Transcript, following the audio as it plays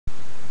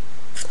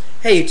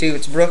Hey YouTube,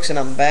 it's Brooks and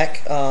I'm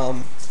back.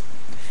 I'm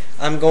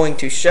going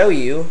to show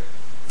you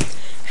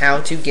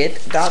how to get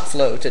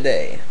DockFlow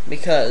today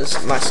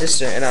because my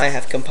sister and I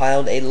have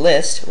compiled a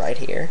list right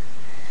here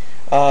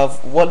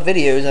of what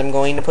videos I'm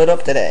going to put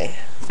up today.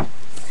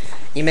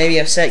 You may be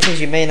upset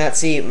because you may not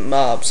see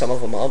some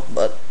of them up,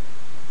 but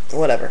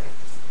whatever.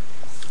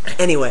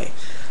 Anyway,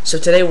 so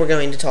today we're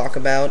going to talk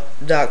about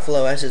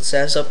DockFlow as it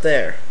says up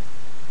there.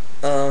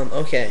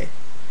 Okay.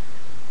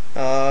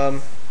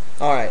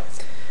 Alright.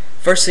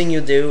 First thing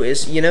you'll do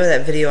is, you know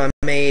that video I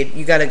made,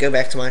 you gotta go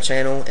back to my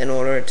channel in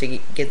order to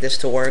get this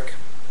to work.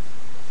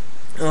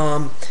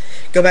 Go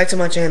back to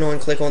my channel and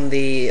click on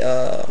the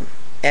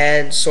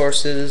add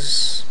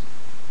sources,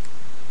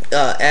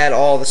 add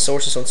all the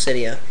sources on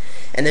Cydia,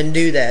 and then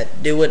do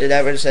that. Do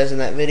whatever it says in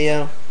that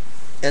video,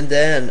 and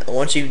then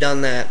once you've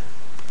done that,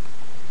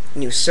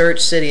 you search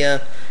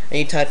Cydia and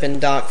you type in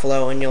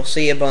DockFlow and you'll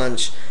see a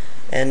bunch.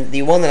 And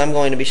the one that I'm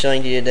going to be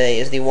showing you today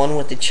is the one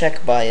with the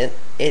check by it.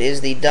 It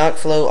is the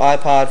DockFlow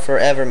iPod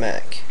Forever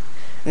Mac.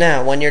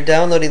 Now, when you're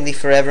downloading the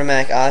Forever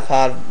Mac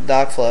iPod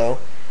DockFlow,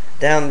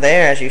 down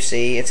there, as you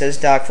see, it says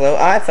DockFlow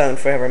iPhone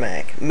Forever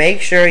Mac.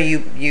 Make sure you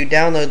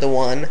download the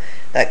one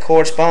that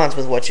corresponds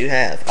with what you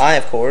have. I,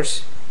 of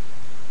course,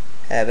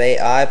 have a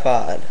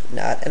iPod,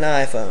 not an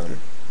iPhone.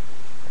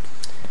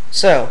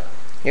 So,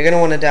 you're going to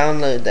want to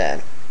download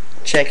that.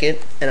 Check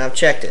it, and I've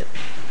checked it.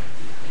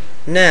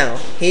 Now,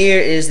 here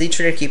is the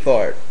tricky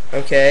part,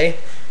 okay?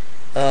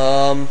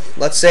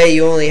 Let's say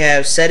you only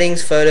have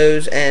settings,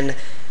 photos, and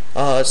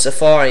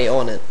Safari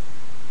on it,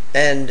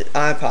 and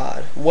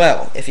iPod.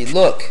 Well, if you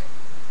look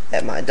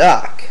at my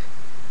dock,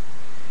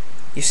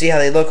 you see how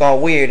they look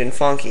all weird and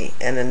funky,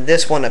 and then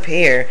this one up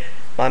here,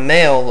 my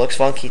mail, looks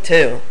funky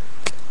too.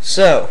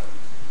 So,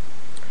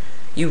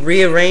 you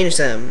rearrange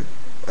them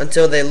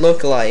until they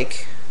look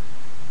like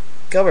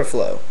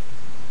CoverFlow.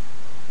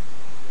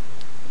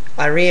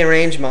 I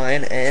rearranged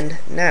mine, and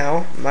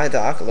now my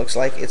dock looks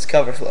like it's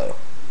CoverFlow.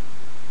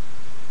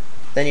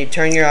 Then you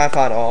turn your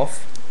iPod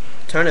off,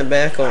 turn it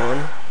back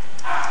on,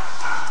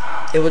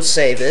 it would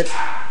save it,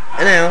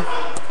 and now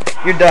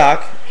your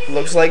dock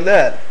looks like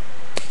that.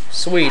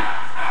 Sweet.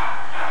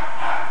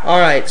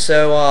 Alright,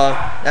 so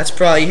that's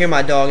probably, you hear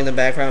my dog in the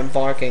background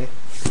barking.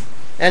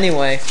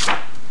 Anyway,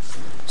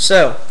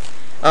 so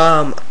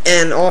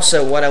and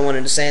also what I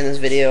wanted to say in this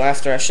video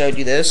after I showed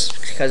you this,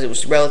 because it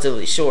was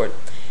relatively short,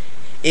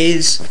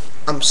 is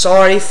I'm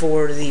sorry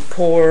for the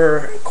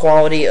poor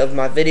quality of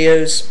my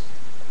videos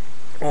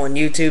on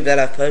YouTube that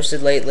I've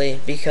posted lately,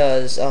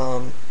 because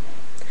I'm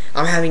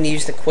having to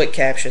use the quick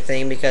capture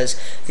thing because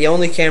the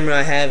only camera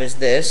I have is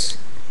this,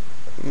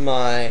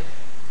 my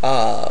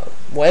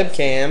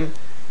webcam,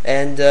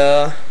 and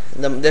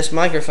this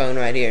microphone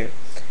right here,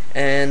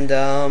 and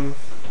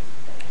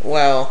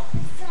well,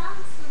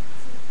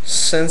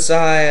 since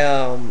I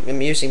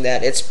am using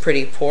that, it's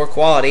pretty poor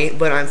quality,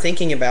 but I'm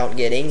thinking about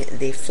getting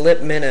the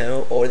Flip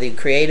Minnow or the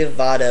Creative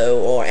Vado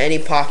or any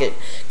pocket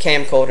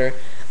camcorder.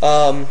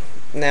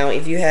 Now,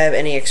 if you have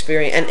any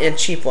experience, and a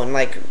cheap one,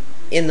 like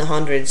in the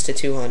hundreds to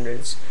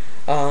 200s,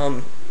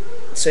 so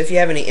if you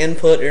have any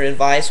input or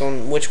advice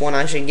on which one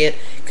I should get,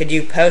 could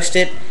you post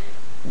it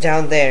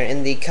down there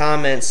in the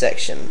comment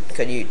section?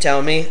 Could you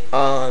tell me,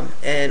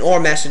 or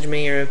message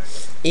me or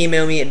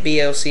email me at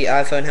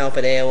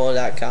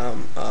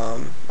BLCiPhoneHelp@AOL.com.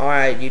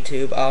 Alright,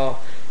 YouTube, I'll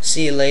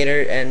see you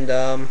later, and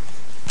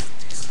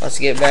let's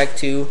get back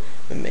to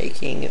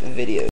making videos.